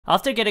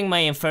After getting my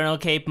Infernal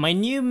Cape, my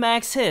new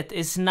max hit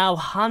is now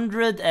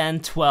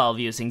 112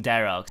 using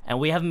Darox, and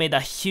we have made a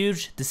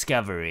huge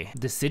discovery.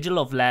 The Sigil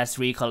of Last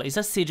Recall is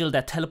a sigil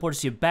that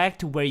teleports you back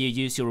to where you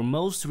use your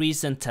most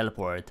recent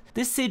teleport.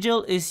 This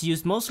sigil is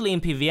used mostly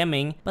in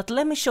PVMing, but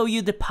let me show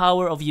you the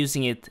power of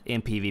using it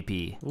in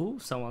PvP. Ooh,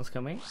 someone's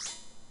coming.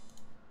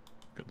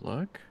 Good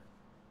luck.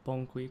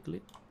 Bonk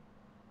quickly.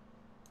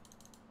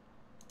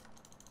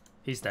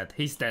 He's dead,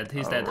 he's dead,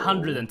 he's dead.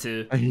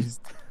 102.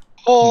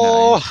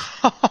 Oh!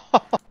 Nice.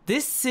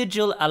 This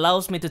sigil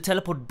allows me to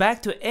teleport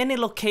back to any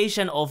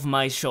location of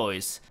my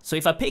choice. So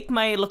if I pick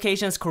my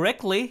locations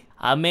correctly,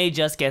 I may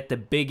just get the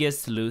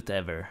biggest loot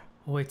ever.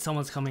 Oh wait,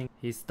 someone's coming.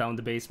 He's down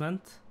the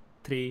basement.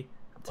 3,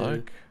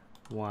 2,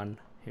 1.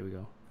 Here we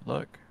go.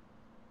 Look.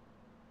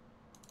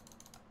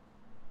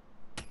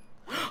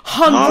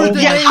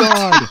 108!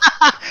 God.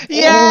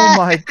 Yeah! Oh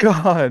my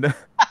god!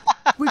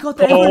 We got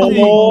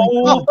everything!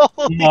 Oh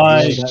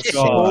my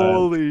god.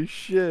 Holy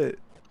shit!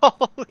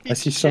 I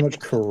see so much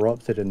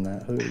corrupted in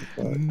that. Holy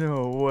fuck.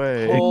 No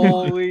way.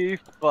 Holy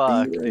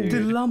fuck, The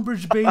dude.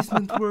 Lumbridge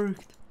basement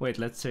worked. Wait,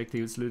 let's check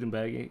the looting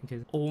bag in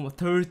case. Oh,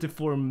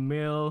 34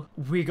 mil.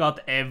 We got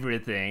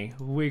everything.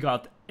 We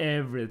got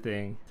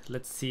everything.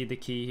 Let's see the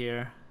key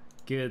here.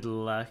 Good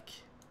luck.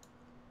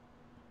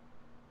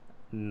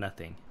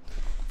 Nothing.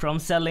 From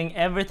selling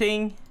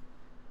everything,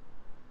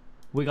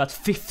 we got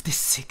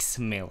 56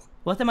 mil.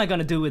 What am I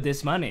gonna do with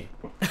this money?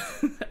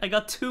 I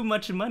got too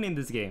much money in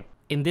this game.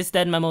 In this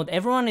deadman mode,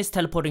 everyone is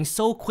teleporting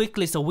so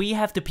quickly, so we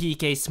have to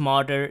PK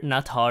smarter,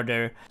 not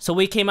harder. So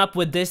we came up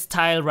with this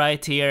tile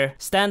right here.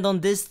 Stand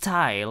on this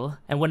tile,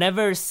 and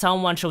whenever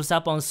someone shows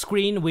up on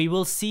screen, we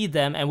will see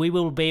them and we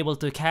will be able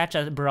to catch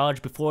a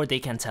barrage before they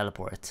can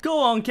teleport. Go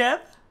on,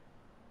 Kev!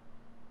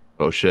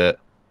 Oh shit.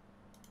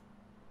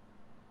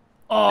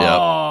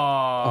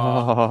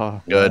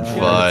 Oh. Good Let's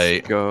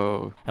fight.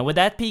 go. And with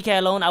that PK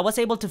alone, I was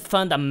able to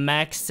fund a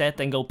max set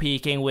and go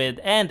PKing with,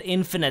 and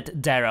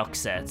infinite Darox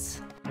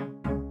sets.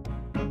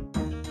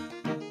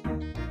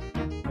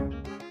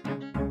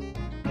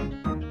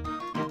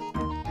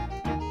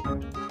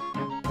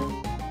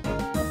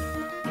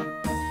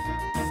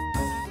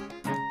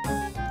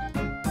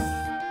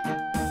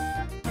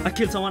 I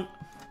killed someone.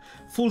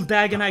 Full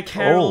Dagonite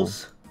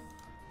Carols.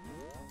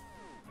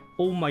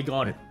 Oh my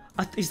god.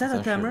 Is that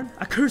a Cameron?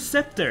 A Cursed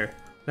Scepter.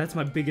 That's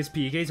my biggest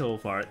PK so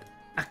far.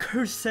 A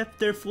Cursed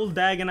Scepter, full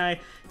Dagonite,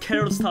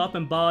 Carol's top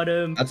and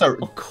bottom. That's a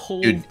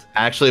cold. dude,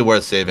 actually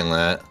worth saving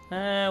that.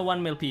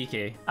 1 mil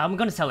PK. I'm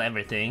gonna sell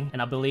everything,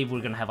 and I believe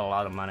we're gonna have a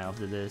lot of money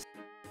after this.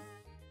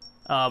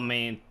 I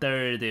mean,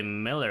 30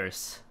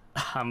 millers.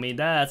 I mean,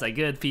 that's a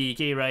good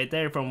PK right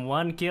there from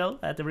 1 kill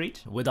at the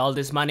reach. With all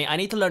this money, I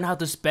need to learn how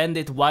to spend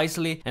it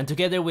wisely, and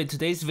together with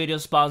today's video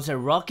sponsor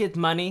Rocket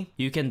Money,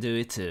 you can do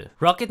it too.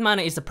 Rocket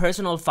Money is a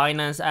personal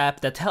finance app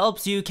that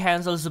helps you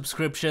cancel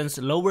subscriptions,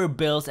 lower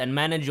bills, and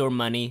manage your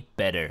money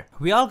better.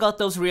 We all got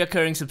those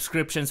reoccurring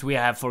subscriptions we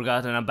have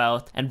forgotten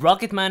about, and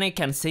Rocket Money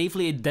can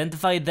safely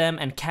identify them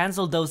and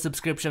cancel those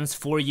subscriptions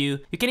for you.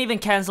 You can even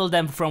cancel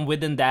them from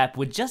within the app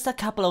with just a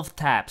couple of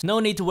taps. No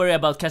need to worry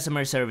about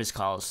customer service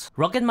calls.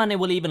 Rocket Money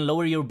will even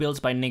lower your bills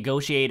by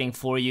negotiating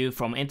for you,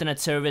 from internet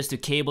service to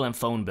cable and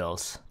phone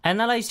bills.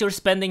 Analyze your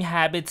spending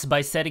habits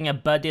by setting a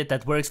budget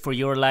that works for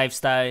your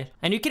lifestyle.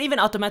 And you can even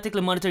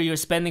automatically monitor your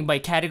spending by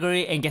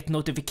category and get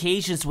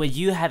notifications when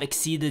you have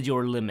exceeded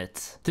your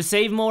limit. To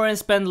save more and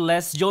spend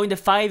less, join the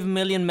 5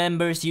 million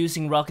members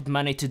using Rocket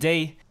Money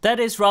today. That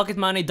is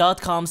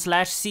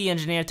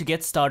rocketmoney.com/CEngineer to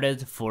get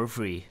started for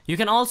free. You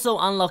can also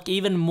unlock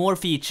even more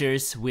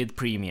features with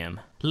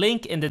premium.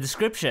 Link in the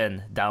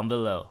description down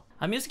below.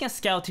 I'm using a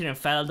scout here in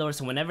Falador,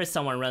 so whenever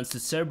someone runs to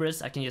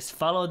Cerberus, I can just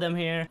follow them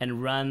here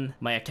and run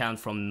my account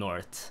from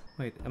north.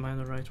 Wait, am I in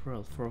the right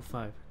world?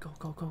 405. Go,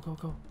 go, go, go,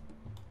 go.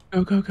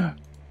 Go, go, go.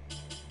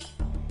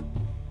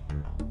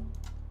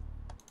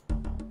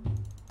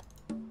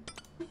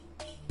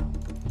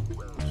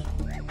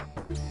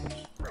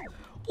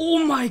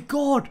 Oh my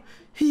god!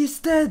 He is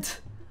dead!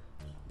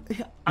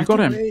 You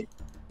got him.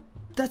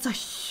 That's a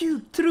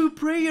huge true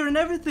prayer and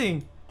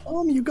everything!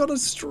 You got a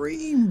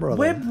stream,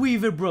 brother.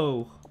 Webweaver,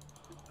 bro!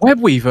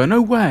 Webweaver,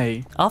 no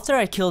way. After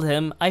I killed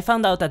him, I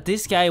found out that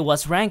this guy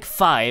was rank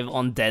 5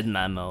 on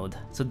Deadman mode.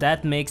 So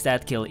that makes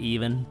that kill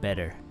even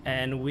better.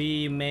 And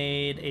we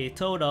made a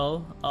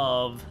total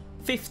of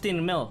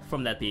 15 mil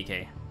from that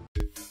PK.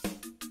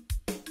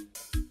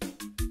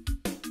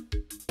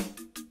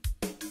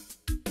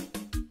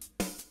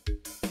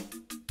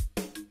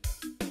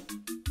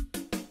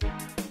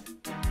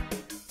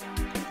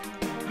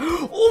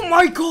 Oh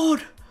my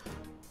god!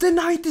 The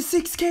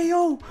 96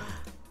 KO!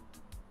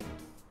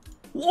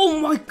 Oh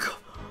my god!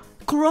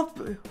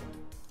 Corrupt!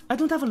 I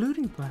don't have a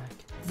looting pack.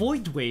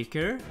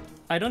 Voidwaker?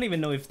 I don't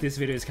even know if this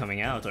video is coming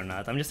out or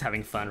not. I'm just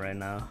having fun right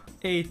now.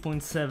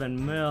 8.7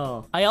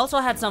 mil. I also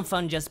had some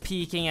fun just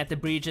peeking at the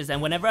breaches,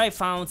 and whenever I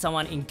found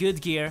someone in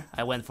good gear,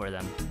 I went for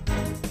them.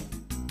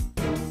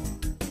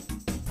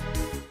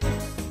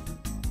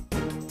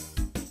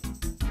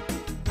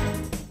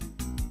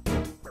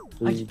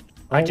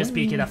 I just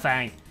peeked at a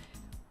Fang.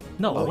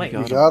 No, Oh, wait. he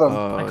You got him.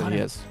 Oh, I got him.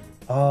 yes.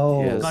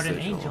 Oh, Yes. Guardian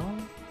Sigil. Angel?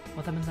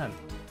 What happens then?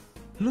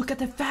 Look at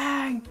the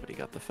fang! But he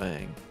got the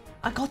fang.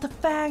 I got the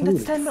fang! Holy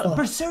That's 10 mil! fuck.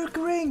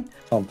 Berserker ring!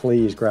 Tom,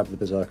 please grab the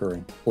Berserker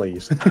ring,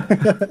 please.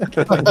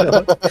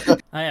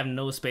 I have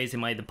no space in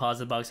my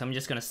deposit box. I'm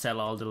just gonna sell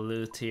all the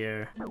loot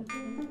here.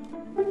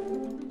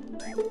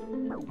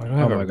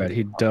 Oh my god,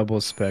 he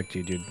double spec'd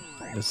you, dude.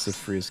 This is the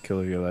freest kill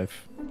of your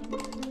life.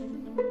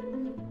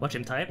 Watch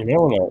him type. You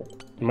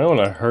might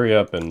wanna hurry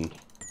up and.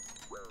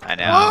 I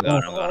know. I'm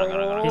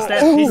going. He's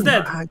dead. He's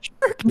dead.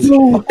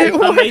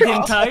 I made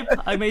him type.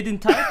 I made him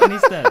type, and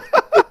he's dead.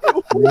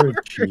 You're a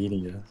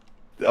genius.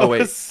 Oh,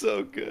 wait.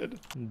 so good.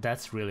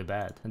 That's really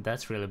bad.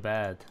 That's really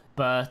bad.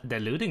 But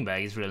the looting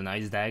bag is really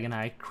nice.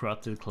 Dagonite,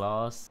 Corrupted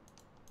Claws.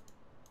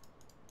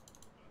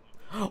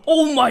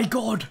 Oh my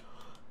god!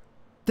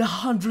 The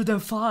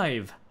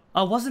 105!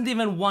 I wasn't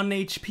even 1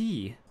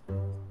 HP.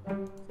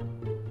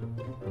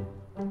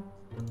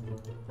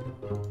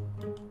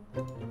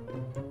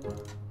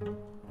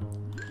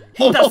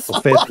 That's...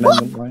 The Fifth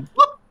Amendment,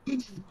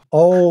 right?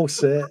 Oh,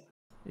 shit.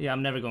 Yeah,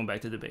 I'm never going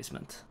back to the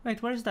basement.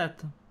 Wait, where's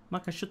that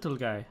Makashutul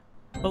guy?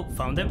 Oh,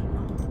 found him.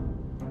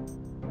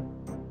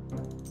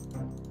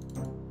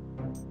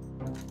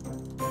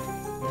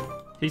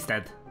 He's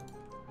dead.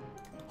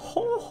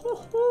 Ho ho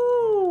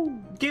ho!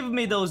 Give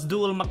me those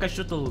dual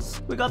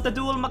Makashutals. We got the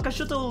dual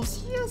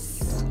Makashutals.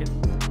 Yes.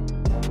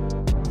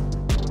 Okay.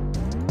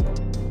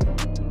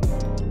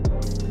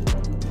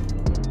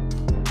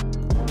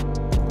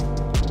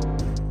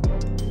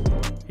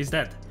 He's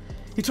dead.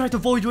 He tried to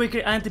Void Waker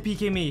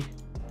anti-PK me.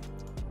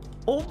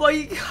 Oh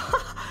my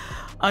god.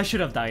 I should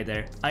have died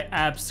there. I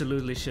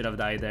absolutely should have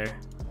died there.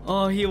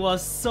 Oh, he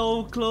was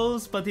so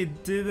close, but he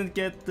didn't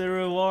get the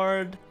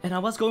reward. And I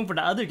was going for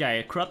the other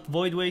guy, Corrupt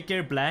Void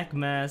Waker, Black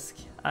Mask.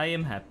 I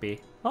am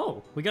happy.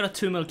 Oh, we got a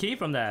 2 mil key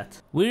from that.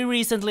 We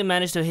recently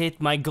managed to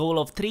hit my goal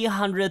of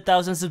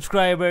 300,000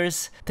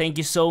 subscribers. Thank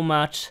you so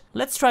much.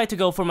 Let's try to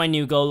go for my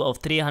new goal of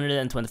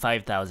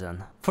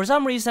 325,000. For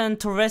some reason,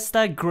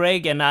 Torresta,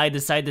 Greg and I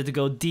decided to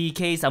go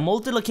DKs, a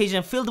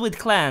multi-location filled with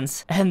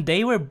clans, and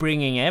they were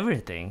bringing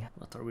everything.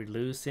 What are we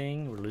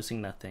losing? We're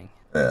losing nothing.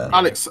 Yeah.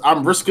 Alex,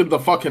 I'm risking the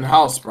fucking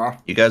house, bro.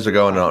 You guys are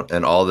going out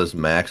and all this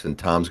max, and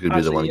Tom's gonna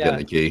be the one getting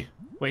the key.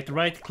 Wait,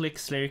 right click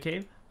Slayer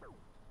Cave.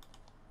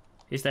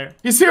 He's there.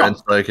 He's here. And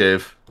Slayer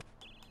Cave.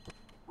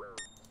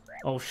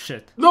 Oh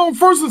shit. No,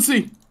 Frozen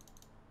Sea.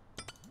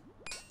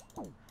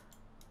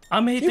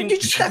 I'm hitting. You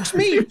checked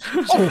me! Get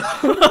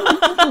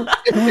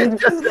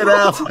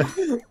out.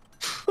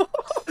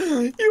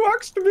 You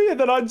asked me and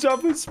then I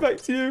jump and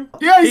spec you.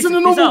 Yeah, he's in the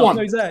He's normal out. one.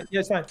 No, he's there. Yeah,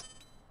 it's fine.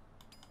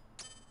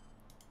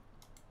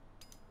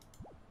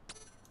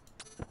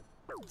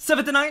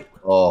 79.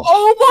 Oh.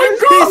 Oh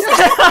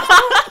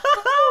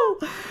my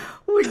god!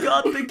 We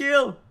got the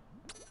kill.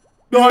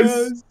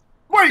 Nice.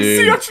 Wait, Dude.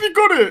 C actually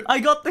got it. I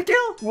got the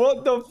kill.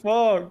 What the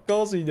fuck? Of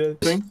course he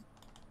did.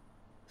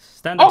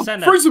 Stand up, Oh,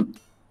 stand up. Frozen.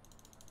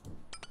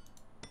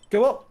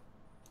 Go up.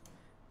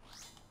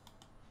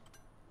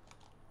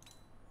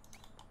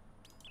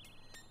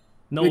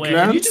 No Big way.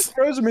 land. You just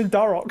froze him in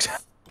Darox.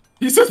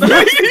 He says, I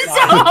froze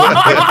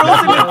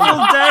him in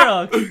full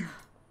Darok.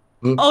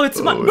 Oh, it's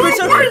my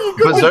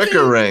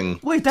Berserker ring.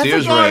 Wait, that's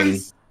Tears a ring.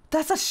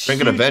 That's a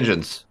Trinket of huge...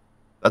 Vengeance.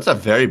 That's a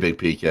very big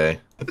PK.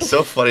 It's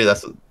so funny.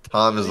 That's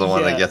Tom is the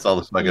one Yeah. that gets all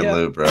the fucking Yeah.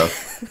 loot, bro.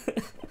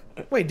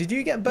 Wait, did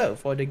you get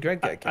both or did Greg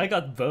get I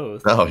got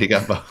both. No, he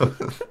got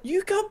both.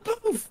 You got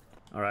both.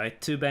 All right,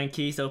 2 bank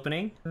keys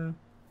opening.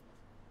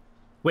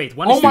 Wait,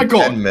 one Oh is my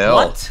god. 10 mil.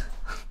 What?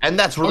 And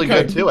that's really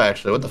Okay. good too,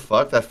 actually. What the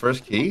fuck? That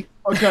first key?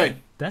 Okay,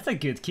 That's a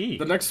good key.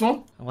 the next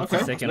one. What's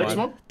Okay, the second next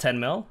one? 10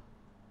 mil?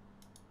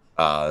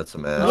 That's a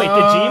man. Wait, the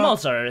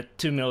Gmals are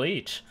 2 mil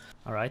each.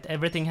 All right,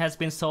 everything has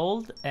been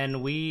sold,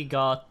 and we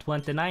got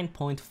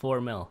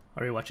 29.4 mil.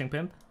 Are you watching,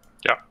 Pimp?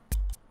 Yeah.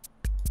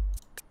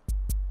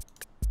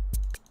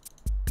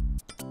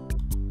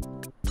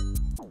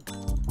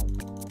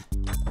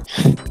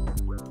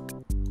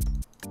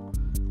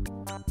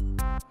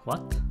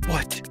 What?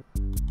 What?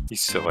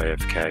 He's still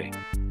AFK.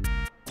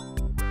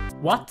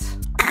 What?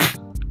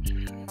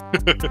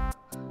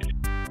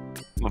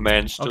 My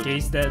man's still Okay,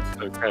 he's dead.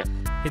 okay.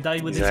 He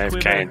died with He's his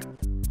AFK. quiver.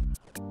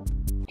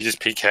 He just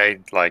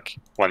PK'd like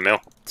 1 mil.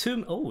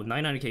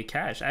 900k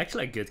cash.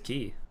 Actually, a good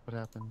key. What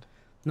happened?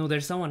 No,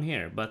 there's someone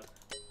here, but...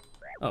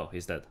 Oh,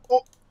 he's dead.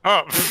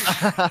 Oh!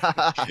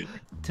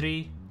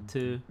 3,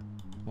 2,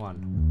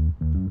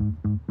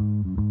 1.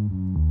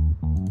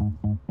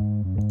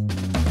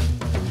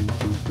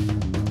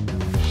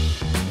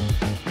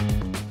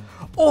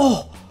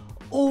 Oh!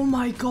 Oh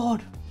my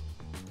god!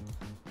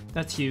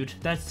 That's huge.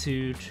 That's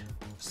huge.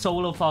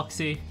 Solo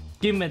Foxy.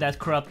 Give me that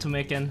corrupt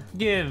Tomican.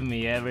 Give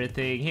me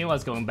everything. He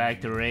was going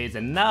back to raids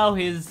and now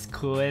he's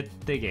quit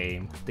the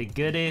game. The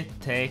goody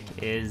tech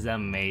is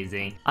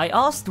amazing. I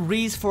asked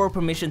Reese for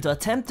permission to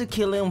attempt to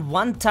kill him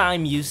one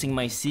time using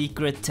my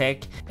secret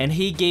tech, and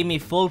he gave me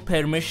full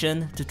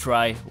permission to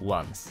try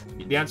once.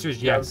 The answer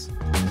is yes.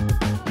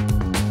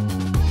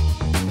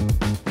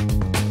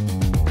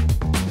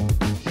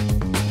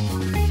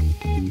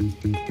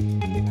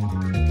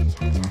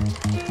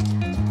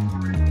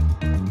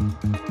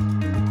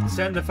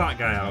 Send the fat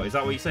guy out. Is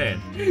that what you're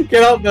saying?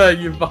 Get up there,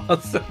 you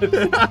bastard.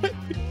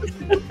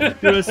 You're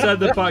gonna send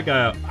the fat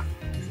guy out.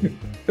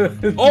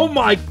 Oh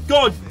my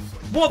god!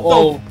 What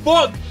Oh. the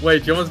fuck?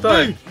 Wait, do you want to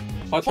die?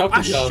 I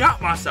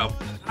shot myself.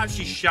 I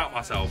actually shot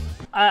myself.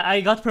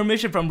 I got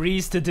permission from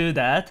Reese to do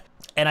that,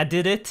 and I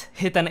did it.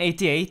 Hit an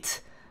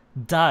 88,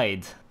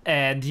 died,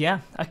 and yeah,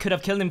 I could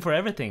have killed him for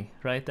everything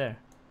right there.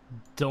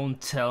 Don't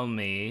tell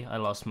me I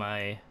lost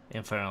my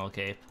Infernal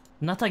Cape.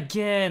 Not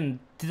again.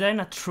 Did I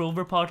not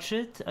Trover parch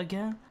it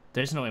again?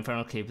 There's no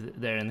Infernal Cape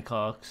there in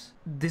Cox.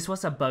 This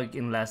was a bug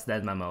in Last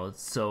Deadman mode,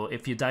 so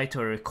if you die to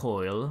a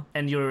recoil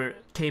and your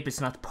cape is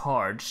not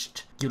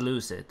parched, you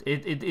lose it.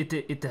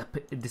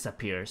 It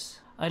disappears.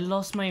 I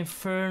lost my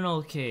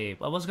Infernal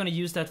Cape. I was gonna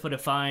use that for the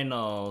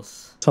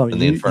finals. Tom, And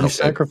the you Infernal Cape.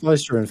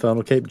 sacrificed your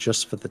Infernal Cape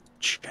just for the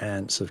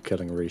chance of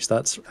killing Reese.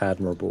 That's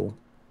admirable.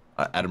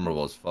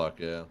 Admirable as fuck,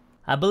 yeah.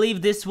 I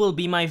believe this will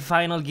be my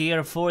final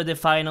gear for the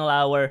final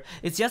hour.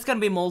 It's just gonna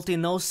be multi,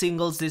 no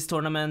singles this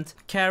tournament.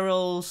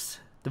 Carols,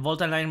 the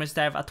Volatile Nightmare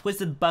Staff, a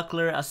Twisted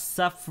Buckler, a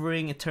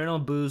Suffering, Eternal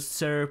Boost,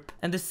 Serp,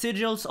 and the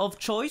Sigils of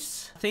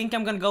choice. I think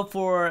I'm gonna go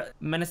for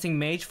Menacing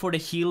Mage for the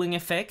healing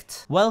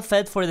effect. Well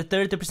Fed for the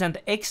 30%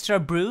 extra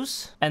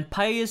bruise, and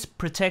Pious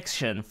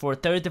Protection for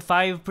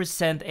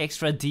 35%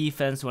 extra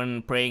defense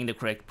when praying the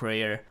correct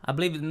prayer. I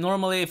believe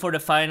normally for the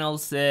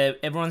finals,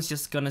 everyone's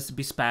just gonna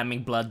be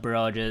spamming blood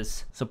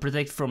barrages. So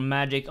protect from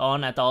magic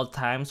on at all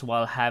times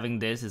while having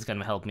this is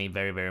gonna help me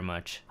very, very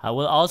much. I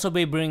will also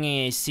be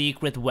bringing a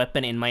secret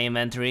weapon in my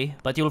inventory,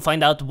 but you'll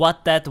find out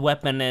what that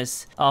weapon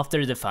is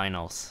after the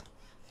finals.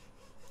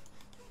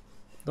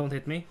 Don't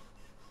hit me.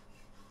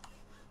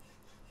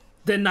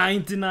 The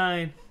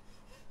 99.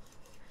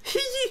 He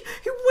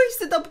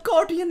wasted up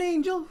Guardian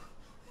Angel.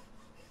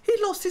 He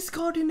lost his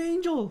Guardian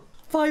Angel.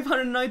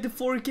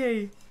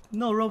 594k.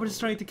 No, Robert's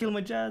trying to kill my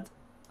Jad.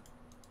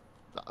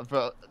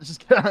 Bro,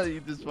 just can't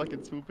you just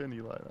fucking swoop in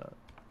you like that.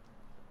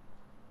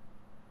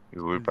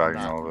 He's loot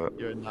bagging all of it.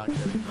 You're not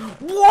kidding.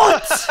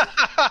 What?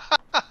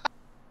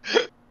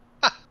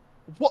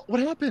 What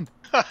happened?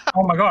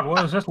 Oh my god,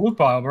 what is this loot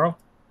pile, bro?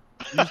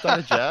 You just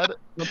died to Jad?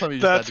 Don't tell me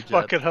you just That's died to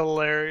Jad. fucking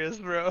hilarious,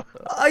 bro.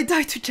 I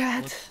died to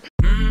Jad.